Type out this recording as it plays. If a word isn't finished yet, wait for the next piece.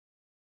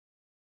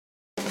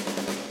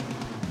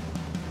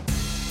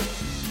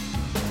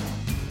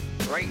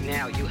right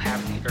now you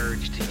have the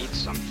urge to eat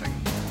something.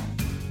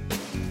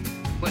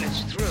 When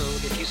it's through,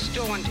 if you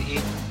still want to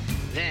eat,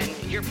 then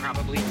you're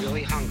probably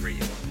really hungry.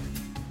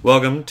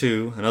 Welcome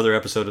to another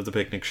episode of The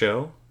Picnic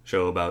Show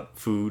about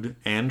food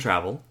and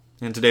travel.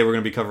 And today we're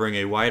going to be covering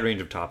a wide range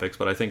of topics,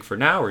 but I think for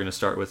now we're going to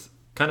start with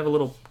kind of a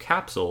little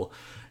capsule.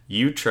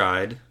 You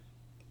tried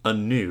a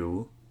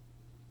new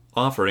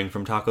offering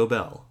from Taco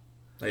Bell.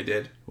 I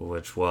did.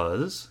 Which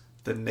was?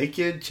 The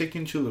Naked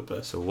Chicken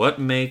Chalupa. So what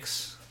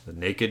makes the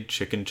Naked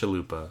Chicken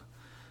Chalupa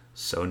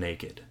so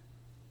naked?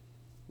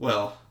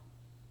 Well,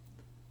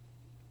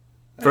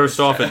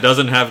 first off, it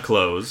doesn't have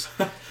clothes.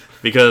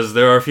 Because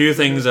there are a few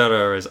things that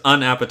are as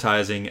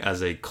unappetizing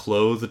as a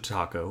clothed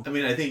taco. I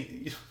mean, I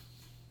think...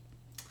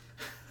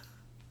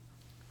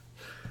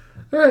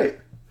 Alright.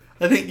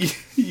 I think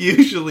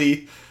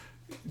usually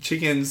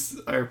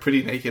chickens are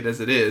pretty naked as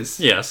it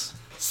is. Yes.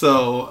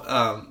 So,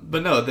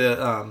 but no,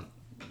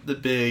 the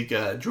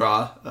big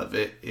draw of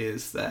it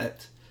is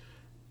that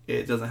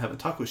it doesn't have a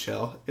taco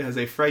shell. It has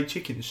a fried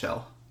chicken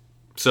shell.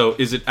 So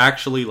is it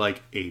actually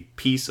like a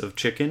piece of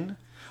chicken?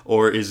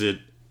 Or is it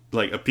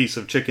like a piece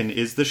of chicken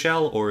is the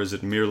shell? Or is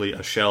it merely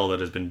a shell that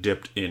has been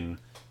dipped in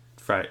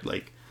fried,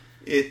 like...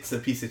 It's a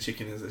piece of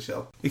chicken as a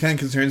shell. It kind of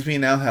concerns me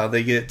now how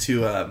they get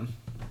to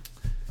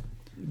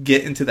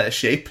get into that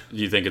shape.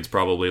 You think it's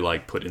probably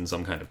like put in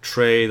some kind of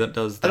tray that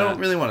does that? I don't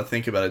really want to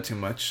think about it too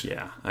much.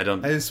 Yeah, I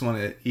don't... I just want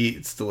to eat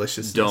its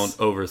deliciousness. Don't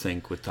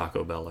overthink with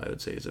Taco Bell, I would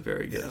say, is a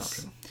very good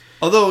option.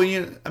 Although,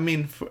 I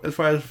mean, as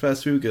far as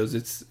fast food goes,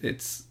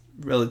 it's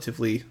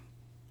relatively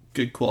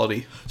good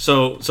quality.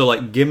 So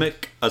like,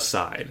 gimmick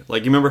aside,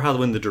 like, you remember how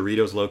when the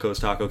Doritos Locos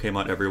Taco came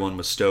out, everyone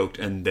was stoked,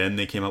 and then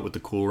they came out with the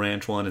Cool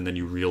Ranch one, and then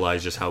you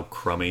realized just how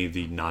crummy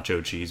the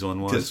nacho cheese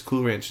one was? Because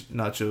Cool Ranch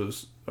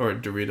nachos or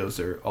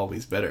Doritos are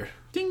always better.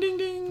 Ding, ding,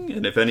 ding.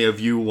 And if any of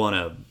you want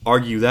to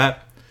argue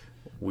that,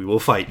 we will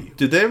fight you.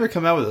 Did they ever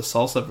come out with a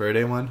salsa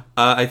verde one?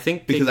 I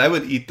think... Because I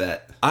would eat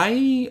that.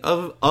 They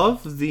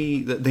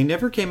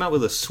never came out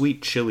with a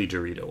sweet chili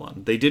Dorito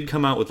one. They did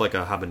come out with like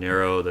a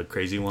habanero, the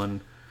crazy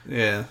one.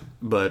 Yeah.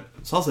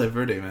 But salsa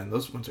verde, man,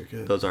 those ones are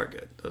good. Those are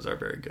good. Those are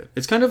very good.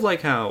 It's kind of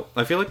like how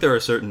I feel like there are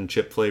certain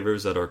chip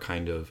flavors that are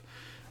kind of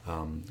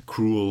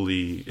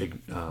cruelly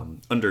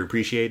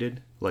underappreciated,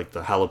 like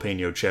the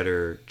jalapeno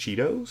cheddar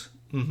Cheetos.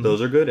 Mm-hmm.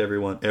 Those are good.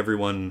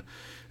 Everyone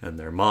and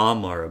their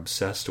mom are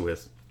obsessed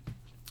with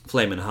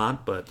Flamin'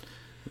 Hot, but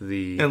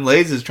and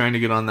Lay's is trying to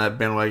get on that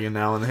bandwagon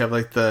now, and they have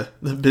like the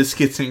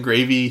biscuits and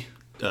gravy,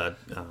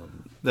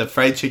 the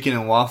fried chicken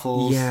and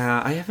waffles.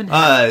 Yeah, I haven't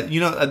had...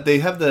 they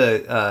have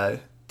the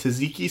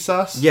tzatziki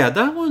sauce. Yeah,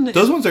 that one...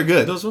 Those ones are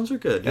good. Those ones are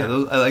good. Yeah,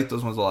 I like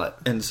those ones a lot.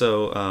 And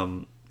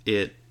so,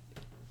 those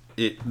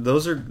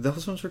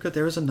ones were good.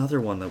 There was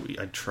another one that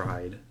I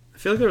tried. I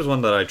feel like there was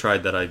one that I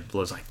tried that I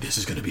was like, this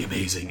is going to be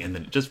amazing, and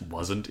then it just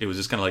wasn't. It was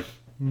just kind of like,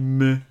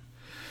 meh.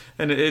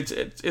 And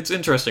it's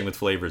interesting with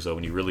flavors, though,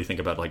 when you really think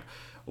about like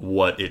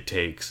what it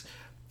takes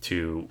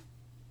to...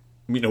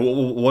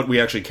 what we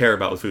actually care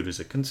about with food. Is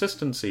it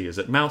consistency? Is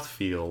it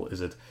mouthfeel?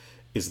 Is it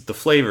the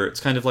flavor?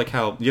 It's kind of like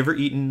how... You ever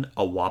eaten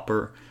a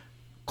Whopper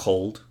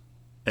cold?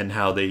 And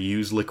how they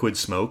use liquid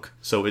smoke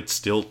so it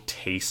still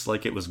tastes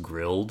like it was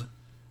grilled?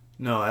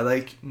 No, I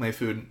like my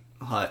food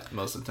hot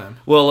most of the time.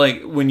 Well,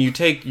 like, when you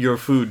take your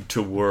food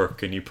to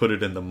work and you put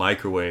it in the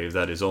microwave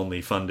that is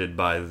only funded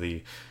by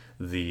the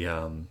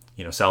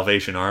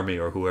Salvation Army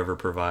or whoever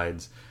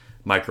provides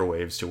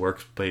microwaves to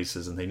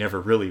workplaces, and they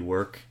never really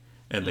work...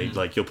 And they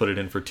you'll put it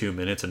in for 2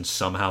 minutes, and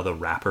somehow the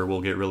wrapper will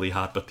get really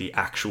hot, but the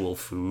actual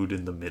food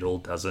in the middle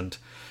doesn't.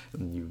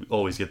 And you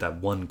always get that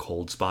one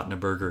cold spot in a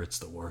burger. It's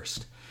the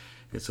worst.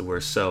 It's the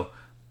worst. So,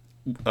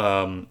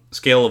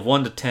 scale of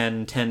 1 to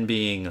 10, 10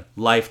 being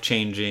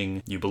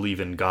life-changing, you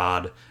believe in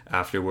God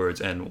afterwards,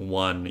 and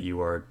 1,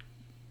 you are,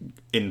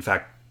 in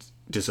fact,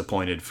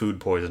 disappointed, food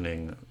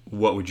poisoning.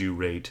 What would you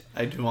rate?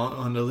 I don't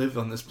want to live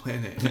on this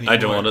planet anymore. I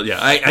don't want to. Yeah,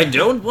 I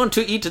don't want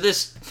to eat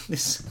this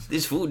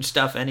food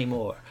stuff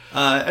anymore.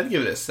 I'd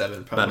give it a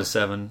 7. Probably. About a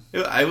 7.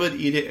 I would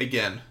eat it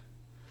again.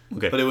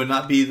 Okay, but it would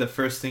not be the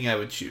first thing I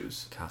would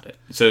choose. Got it.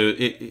 So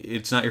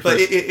it's not your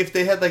first. But if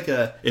they had like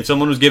a... If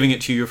someone was giving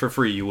it to you for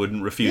free, you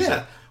wouldn't refuse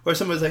it. Or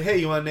someone was like, hey,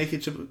 you want a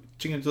Naked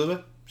Chicken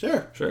Chalupa?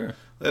 Sure.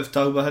 Let's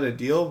talk about a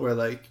deal where,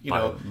 like,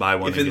 buy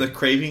one. If in the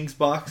cravings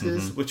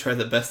boxes, which are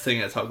the best thing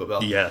at Taco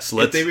Bell. Yes.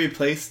 If they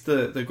replaced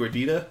the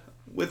gordita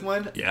with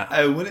one,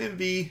 I wouldn't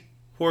be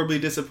horribly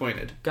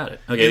disappointed. Got it.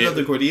 Okay. Even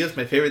though the gordita is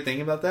my favorite thing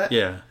about that.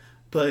 Yeah.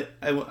 But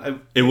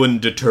it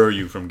wouldn't deter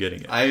you from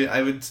getting it.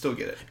 I would still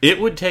get it. It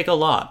would take a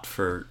lot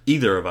for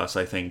either of us,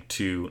 I think,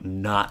 to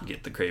not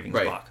get the cravings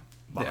box.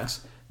 Yeah.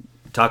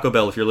 Taco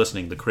Bell, if you're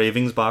listening, the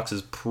cravings box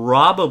is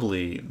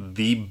probably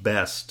the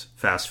best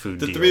fast food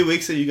deal. The 3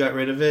 weeks that you got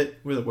rid of it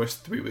were the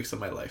worst 3 weeks of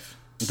my life.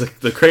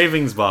 The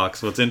cravings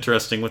box, what's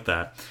interesting with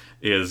that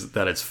is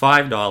that it's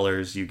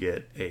 $5. You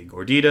get a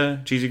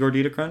gordita, cheesy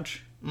gordita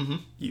crunch. Mm-hmm.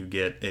 You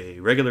get a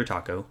regular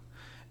taco.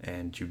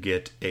 And you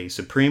get a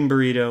supreme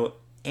burrito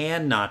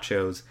and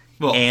nachos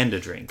and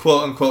a drink.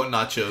 Quote unquote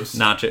nachos.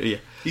 Yeah.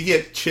 You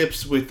get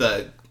chips with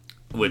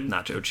with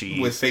nacho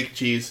cheese. With fake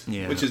cheese,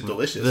 which is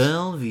delicious.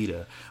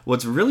 Velveeta.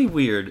 What's really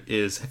weird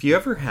is, have you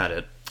ever had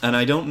it? And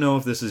I don't know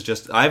if this is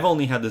just... I've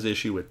only had this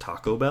issue with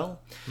Taco Bell,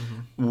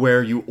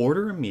 where you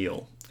order a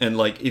meal, and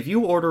like, if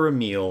you order a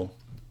meal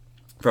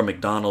from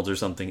McDonald's or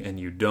something, and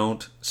you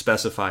don't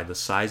specify the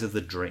size of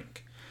the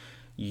drink,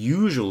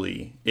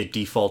 usually it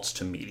defaults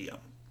to medium.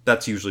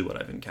 That's usually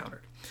what I've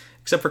encountered.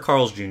 Except for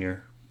Carl's Jr.,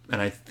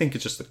 and I think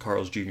it's just the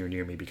Carl's Jr.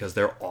 near me, because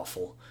they're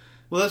awful.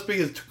 Well, that's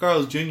because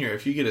Carl's Jr.,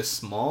 if you get a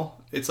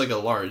small, it's like a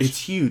large.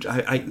 It's huge.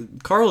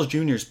 Carl's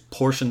Jr.'s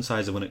portion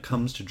size when it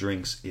comes to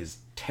drinks is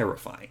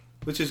terrifying.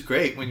 Which is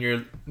great when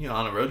you're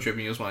on a road trip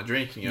and you just want to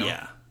drink,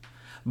 Yeah.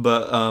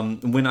 But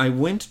when I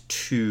went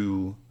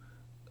to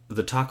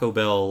the Taco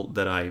Bell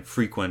that I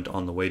frequent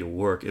on the way to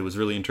work, it was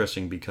really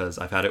interesting because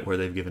I've had it where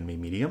they've given me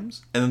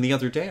mediums. And then the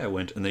other day I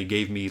went and they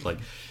gave me like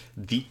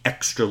the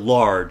extra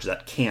large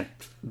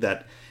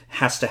that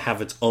has to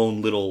have its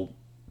own little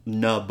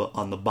nub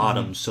on the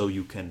bottom so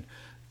you can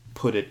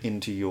put it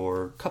into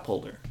your cup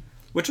holder.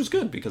 Which was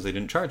good because they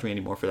didn't charge me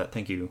anymore for that.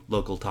 Thank you,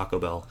 local Taco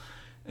Bell.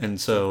 And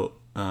so...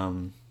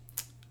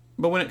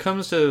 But when it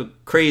comes to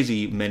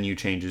crazy menu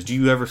changes, do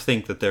you ever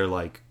think that they're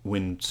like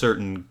when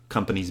certain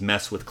companies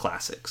mess with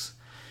classics?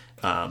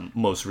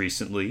 Most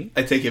recently,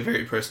 I take it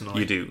very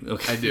personally. You do?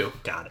 Okay. I do.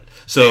 Got it.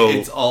 So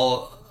it's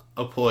all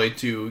a ploy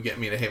to get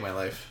me to hate my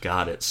life.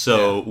 Got it.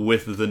 So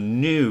with the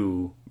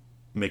new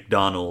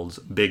McDonald's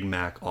Big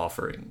Mac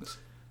offerings,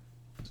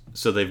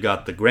 so they've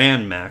got the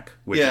Grand Mac,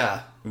 which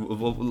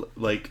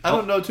like I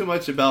don't know too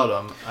much about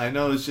them. I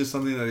know it's just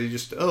something that they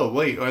just is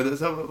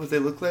that what they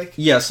look like?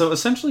 Yeah. So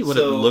essentially, what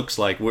it looks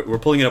like, we're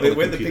pulling it up. Wait,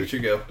 where'd the picture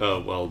go?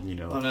 Oh well,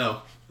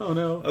 Oh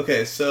no.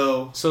 Okay,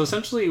 so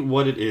essentially,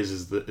 what it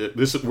is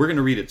that we're going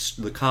to read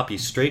the copy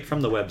straight from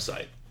the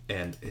website,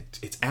 and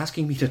it's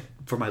asking me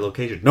for my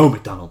location. No,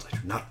 McDonald's, I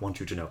do not want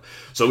you to know.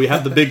 So we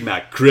have the Big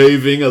Mac,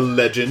 craving a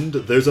legend.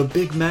 There's a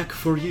Big Mac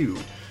for you.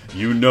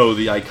 You know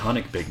the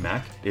iconic Big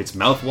Mac. Its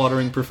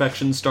mouth-watering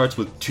perfection starts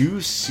with 2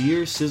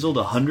 sear-sizzled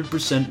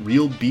 100%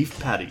 real beef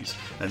patties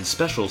and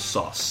special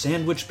sauce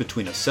sandwiched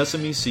between a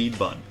sesame seed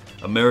bun,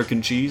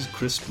 American cheese,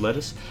 crisp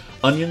lettuce,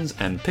 onions,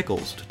 and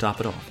pickles to top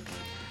it off.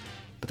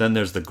 But then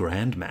there's the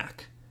Grand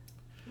Mac,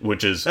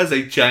 which is... That's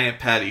a giant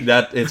patty.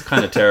 It's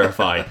kind of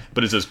terrifying,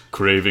 but it says,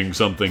 craving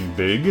something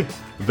big?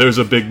 There's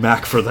a Big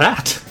Mac for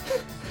that.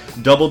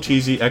 Double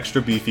cheesy,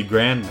 extra beefy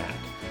Grand Mac.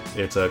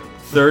 It's a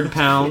third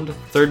pound of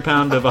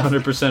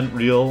 100%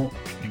 real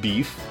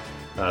beef,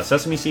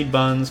 sesame seed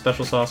buns,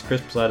 special sauce,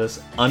 crisp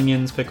lettuce,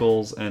 onions,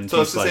 pickles, and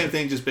so it's the same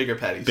thing, just bigger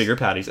patties. Bigger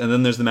patties. And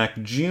then there's the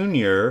Mac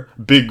Jr.,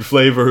 big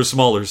flavor,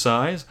 smaller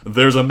size.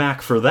 There's a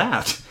Mac for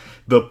that.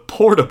 The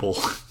portable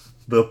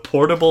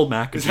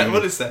Mac Jr.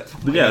 What is that?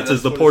 Yeah, it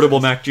says the portable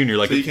Mac Jr.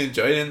 Like, so you can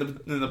enjoy it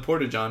in the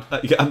Porta-John.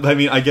 Yeah, I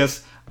mean, I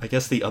guess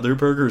the other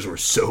burgers were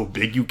so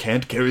big you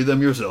can't carry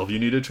them yourself. You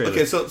need a trailer.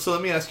 Okay, so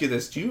let me ask you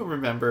this. Do you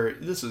remember,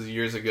 this was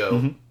years ago,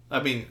 Mm-hmm.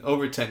 I mean,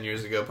 over 10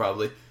 years ago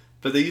probably,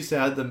 but they used to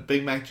have the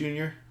Big Mac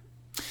Jr.?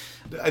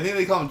 I think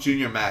they call them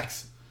Junior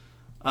Macs.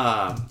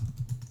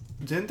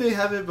 Didn't they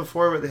have it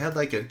before where they had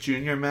like a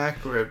Junior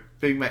Mac or a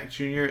Big Mac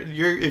Jr.?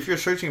 If you're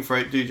searching for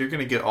it, dude, you're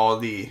going to get all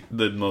the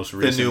most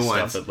recent new stuff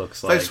ones. It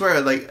looks like. I swear,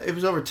 like, it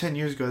was over 10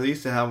 years ago. They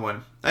used to have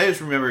one. I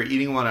just remember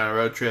eating one on a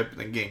road trip and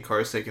then getting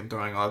car sick and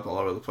throwing up all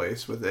over the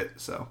place with it.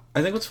 So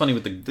I think what's funny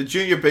with the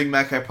Junior Big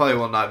Mac, I probably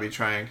will not be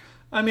trying.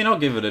 I mean, I'll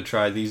give it a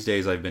try. These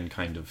days I've been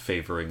kind of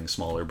favoring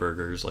smaller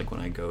burgers. Like when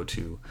I go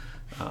to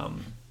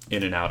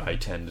In-N-Out, I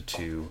tend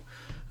to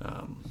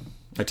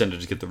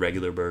just get the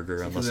regular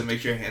burger. Because it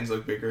makes your hands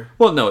look bigger?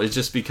 Well, no, it's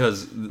just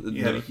because...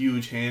 You have a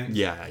huge hand?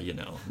 Yeah,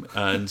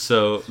 and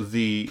so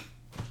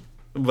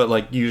But,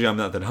 like, usually I'm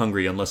not that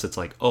hungry unless it's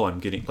like, oh, I'm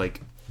getting,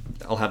 like...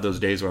 I'll have those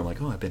days where I'm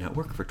like, oh, I've been at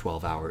work for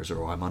 12 hours,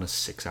 or I'm on a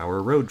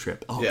 6-hour road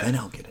trip. Oh, then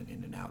I'll get an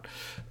In-N-Out,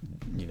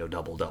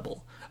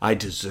 double. I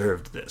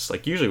deserved this.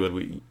 Like, usually when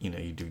we,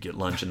 you do get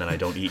lunch and then I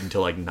don't eat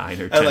until like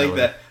 9 or 10. I like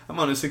that. I'm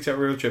on a 6-hour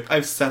road trip.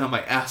 I've sat on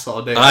my ass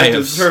all day. I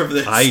deserve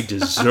this. I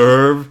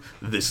deserve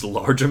this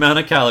large amount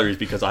of calories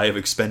because I have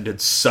expended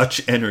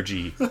such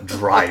energy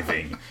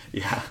driving.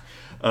 Yeah.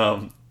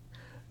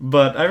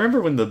 But I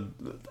remember when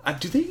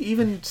do they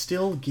even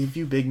still give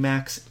you Big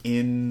Macs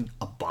in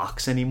a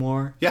box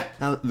anymore? Yeah.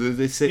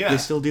 They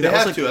still do that. They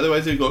have to,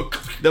 otherwise they go...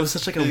 That was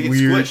such like a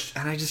weird...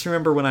 And I just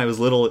remember when I was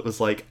little, it was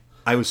like,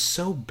 I was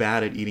so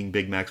bad at eating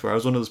Big Macs where I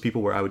was one of those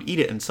people where I would eat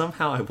it and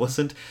somehow I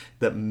wasn't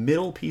that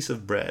middle piece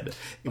of bread.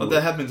 Oh,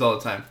 that happens all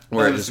the time. That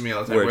happens to me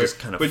all the time. Where it just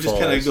kind of falls. It just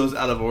kind of goes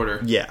out of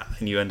order. Yeah,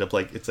 and you end up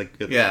like, it's like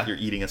you're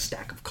eating a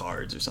stack of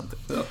cards or something.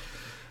 So,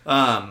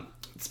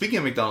 speaking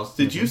of McDonald's,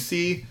 did you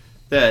see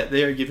that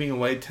they are giving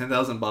away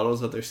 10,000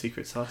 bottles of their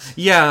secret sauce?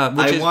 Yeah.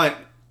 I want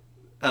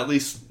at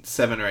least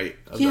 7 or 8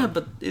 of them.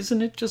 But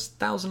isn't it just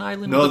Thousand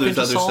Island? No, there's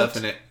other stuff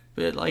in it.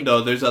 But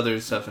no, there's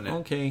other stuff in it.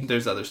 Okay.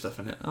 There's other stuff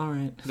in it. All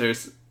right.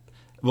 There's...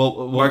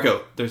 Well,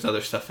 Marco, there's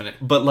other stuff in it.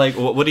 But, like,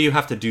 what do you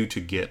have to do to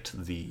get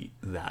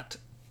that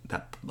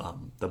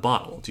the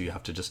bottle? Do you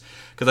have to just...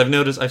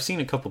 Because I've seen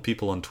a couple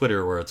people on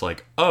Twitter where it's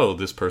like, oh,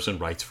 this person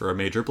writes for a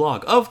major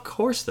blog. Of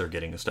course they're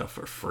getting stuff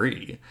for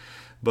free.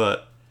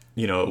 But,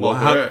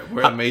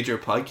 we're a major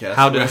podcast.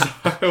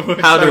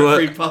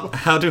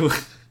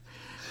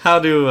 How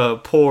do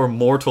poor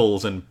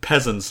mortals and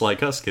peasants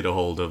like us get a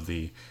hold of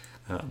the,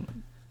 I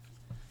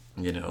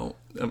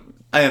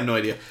have no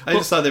idea. I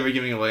just saw they were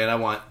giving away, and I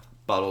want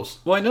bottles.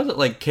 Well, I know that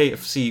like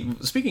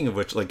KFC. Speaking of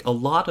which, like a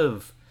lot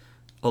of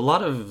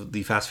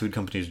the fast food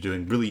companies are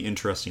doing really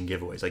interesting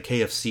giveaways. Like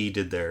KFC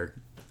did their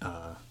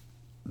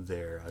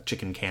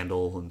chicken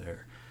candle and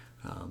their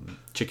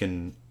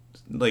chicken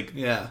They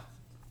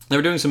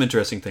were doing some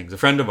interesting things. A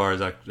friend of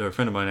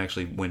mine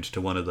actually went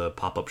to one of the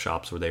pop-up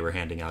shops where they were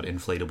handing out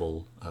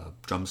inflatable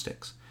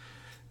drumsticks,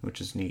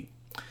 which is neat.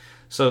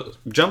 So,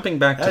 jumping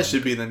back to... That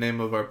should be the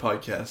name of our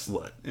podcast.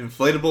 What?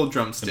 Inflatable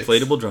Drumsticks.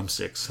 Inflatable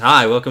Drumsticks.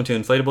 Hi, welcome to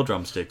Inflatable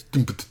Drumsticks.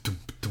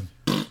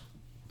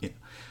 Yeah.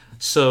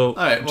 So,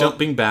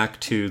 jumping back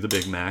to the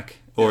Big Mac,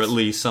 or at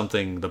least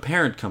something, the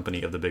parent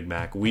company of the Big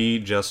Mac, we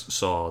just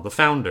saw the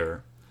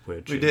founder,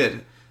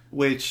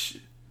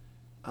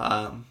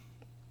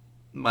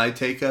 my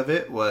take of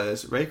it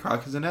was Ray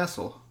Kroc is an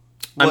asshole.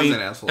 I mean,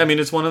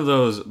 it's one of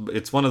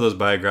those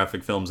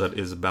biographic films that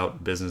is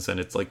about business, and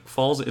it's like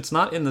it's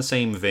not in the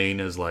same vein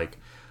as like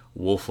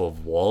Wolf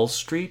of Wall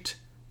Street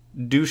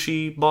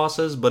douchey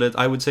bosses, but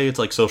I would say it's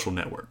like Social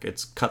Network.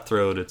 It's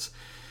cutthroat. It's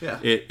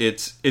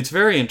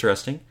very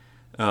interesting,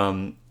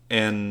 and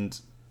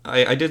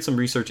I did some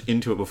research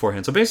into it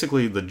beforehand. So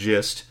basically, the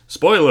gist...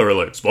 Spoiler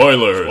alert!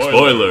 Spoiler!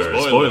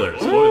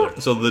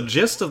 So the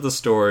gist of the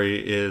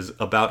story is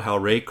about how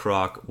Ray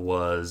Kroc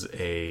was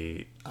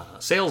a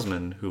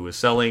salesman who was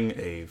selling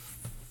a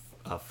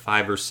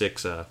 5 or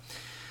 6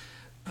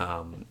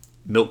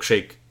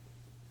 milkshake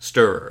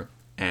stirrer,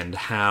 and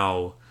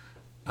how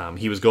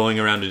he was going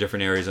around to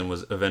different areas and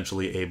was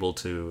eventually able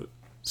to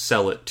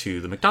sell it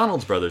to the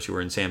McDonald's brothers who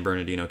were in San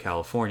Bernardino,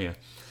 California,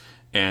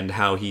 and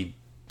how he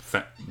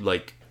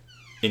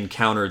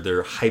encountered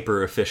their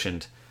hyper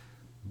efficient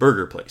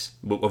burger place,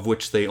 of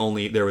which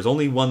there was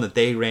only one that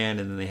they ran,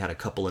 and then they had a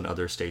couple in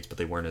other states, but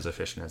they weren't as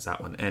efficient as that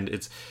one. And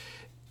it's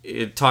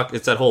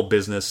that whole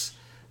business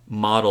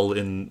model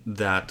in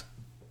that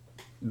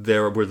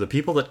there were the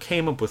people that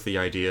came up with the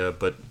idea,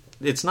 but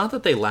it's not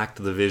that they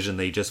lacked the vision;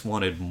 they just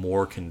wanted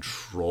more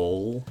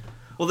control.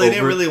 Well, they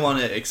didn't really want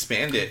to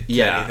expand it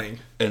to anything,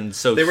 and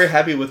so they were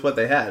happy with what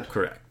they had.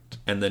 Correct.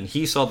 And then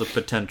he saw the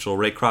potential.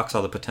 Ray Kroc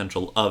saw the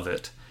potential of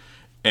it.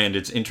 And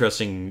it's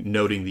interesting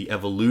noting the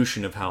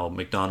evolution of how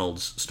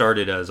McDonald's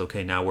started as,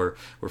 okay, now we're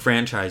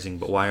franchising,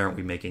 but why aren't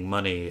we making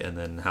money? And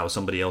then how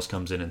somebody else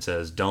comes in and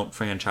says, don't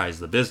franchise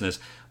the business,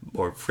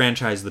 or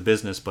franchise the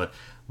business, but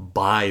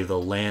buy the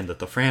land that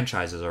the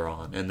franchises are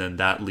on. And then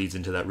that leads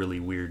into that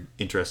really weird,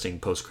 interesting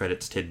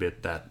post-credits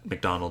tidbit that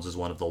McDonald's is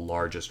one of the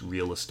largest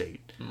real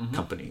estate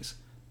companies,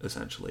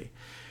 essentially.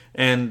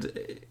 And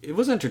it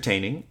was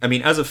entertaining. I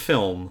mean, as a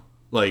film...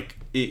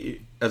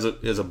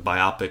 as a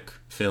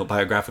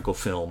biographical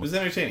film. It was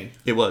entertaining.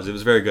 It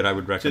was very good. I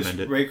would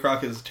recommend it. Ray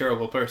Kroc is a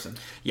terrible person.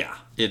 Yeah,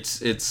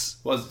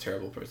 was a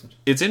terrible person.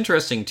 It's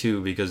interesting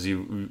too because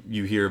you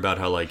hear about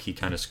how like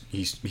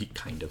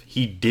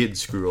he did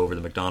screw over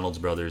the McDonald's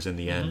brothers in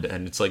the end,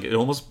 and it's like it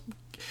almost.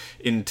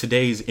 In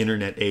today's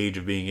internet age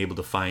of being able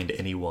to find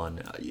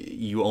anyone,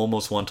 you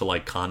almost want to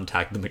like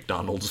contact the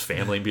McDonald's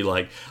family and be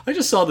like, I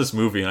just saw this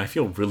movie and I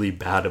feel really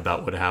bad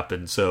about what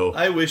happened. So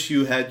I wish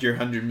you had your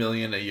 $100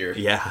 million a year.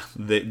 Yeah,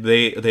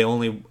 they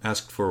only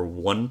asked for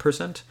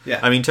 1%. Yeah,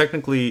 I mean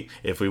technically,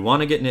 if we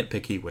want to get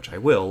nitpicky, which I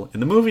will, in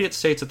the movie it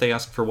states that they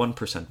asked for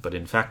 1%, but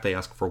in fact they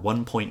asked for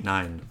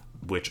 1.9,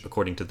 which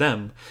according to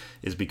them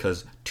is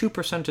because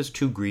 2% is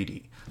too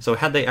greedy. So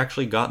had they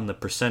actually gotten the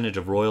percentage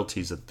of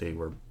royalties that they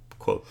were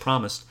quote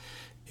promised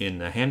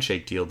in a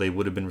handshake deal, they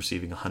would have been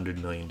receiving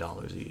 $100 million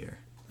a year.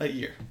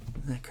 Isn't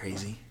that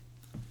crazy?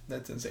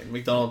 That's insane.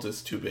 McDonald's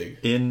is too big.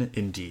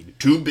 Indeed.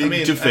 Too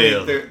big to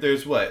fail.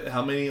 There's what?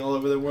 How many all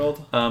over the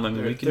world?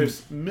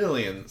 There's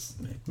millions.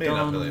 Maybe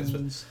not millions,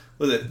 but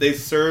was it? They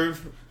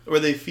serve or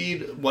they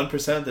feed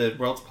 1% of the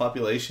world's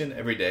population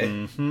every day.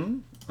 Mm-hmm.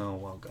 Oh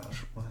well,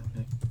 gosh. Why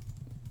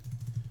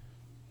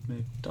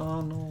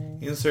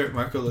McDonald's? Insert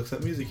Marco looks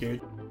up music here.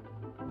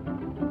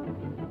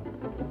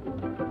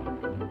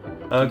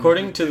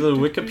 According to the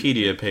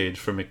Wikipedia page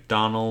for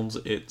McDonald's,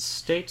 it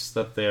states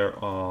that there's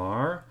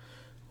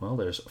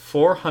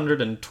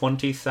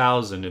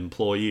 420,000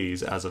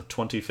 employees as of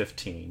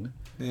 2015.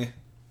 Yeah.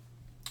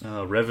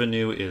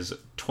 Revenue is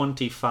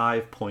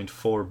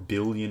 $25.4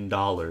 billion,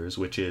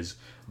 which is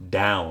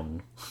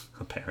down,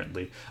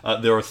 apparently.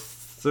 There are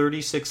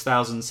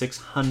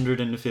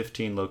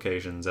 36,615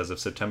 locations as of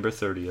September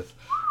 30th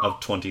of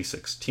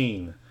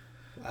 2016.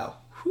 Wow.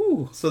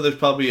 Whew. So there's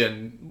probably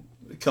a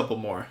couple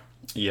more.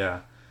 Yeah,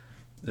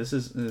 this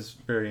is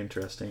very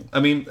interesting. I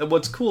mean,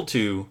 what's cool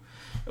too,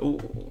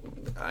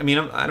 I mean,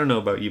 I don't know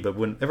about you, but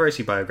whenever I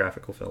see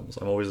biographical films,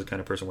 I'm always the kind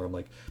of person where I'm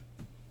like,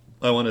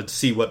 I wanted to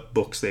see what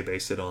books they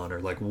based it on, or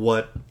like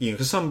what,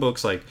 because some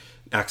books like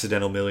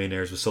Accidental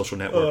Millionaires with Social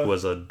Network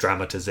was a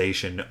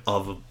dramatization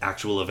of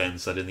actual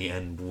events that in the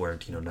end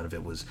weren't, none of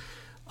it was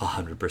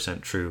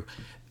 100% true.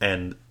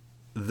 And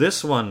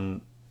this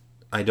one,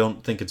 I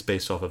don't think it's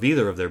based off of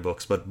either of their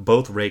books, but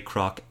both Ray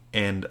Kroc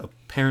and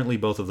apparently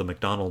both of the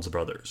McDonald's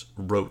brothers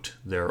wrote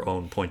their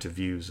own point of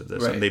views of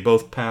this. Right. And they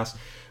both passed.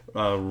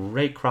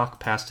 Ray Kroc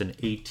passed in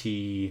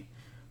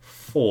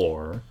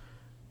 1984,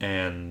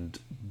 and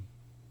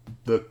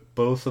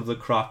both of the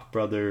Kroc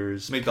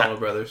brothers... McDonald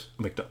brothers.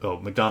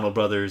 McDonald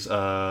brothers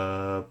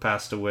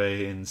passed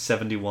away in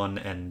 1971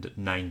 and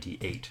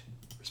 1998.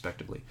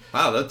 Respectively.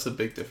 Wow, that's a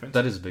big difference.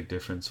 That is a big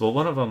difference. Well,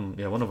 one of them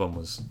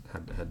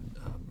had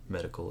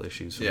medical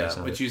issues.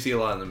 Which you see a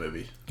lot in the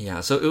movie.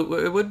 Yeah, so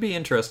it would be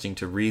interesting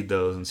to read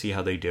those and see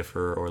how they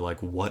differ, or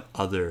like what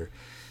other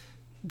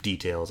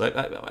details.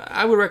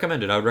 I would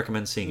recommend it. I would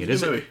recommend seeing it.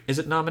 Is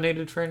it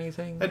nominated for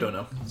anything? I don't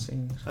know.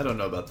 I don't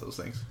know about those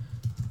things.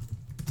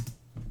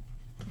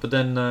 But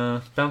then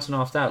bouncing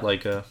off that,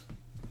 like,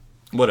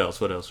 what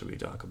else? What else should we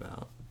talk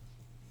about?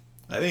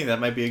 I think that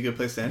might be a good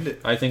place to end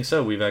it. I think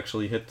so. We've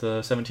actually hit the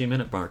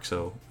 17-minute mark,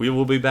 so we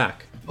will be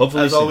back.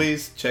 Hopefully As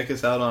always, check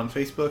us out on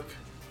Facebook,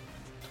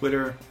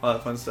 Twitter, all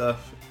that fun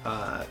stuff.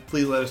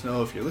 Please let us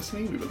know if you're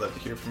listening. We would love to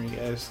hear from you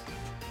guys.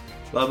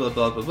 Blah, blah,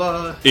 blah, blah,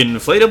 blah.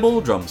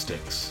 Inflatable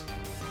Drumsticks.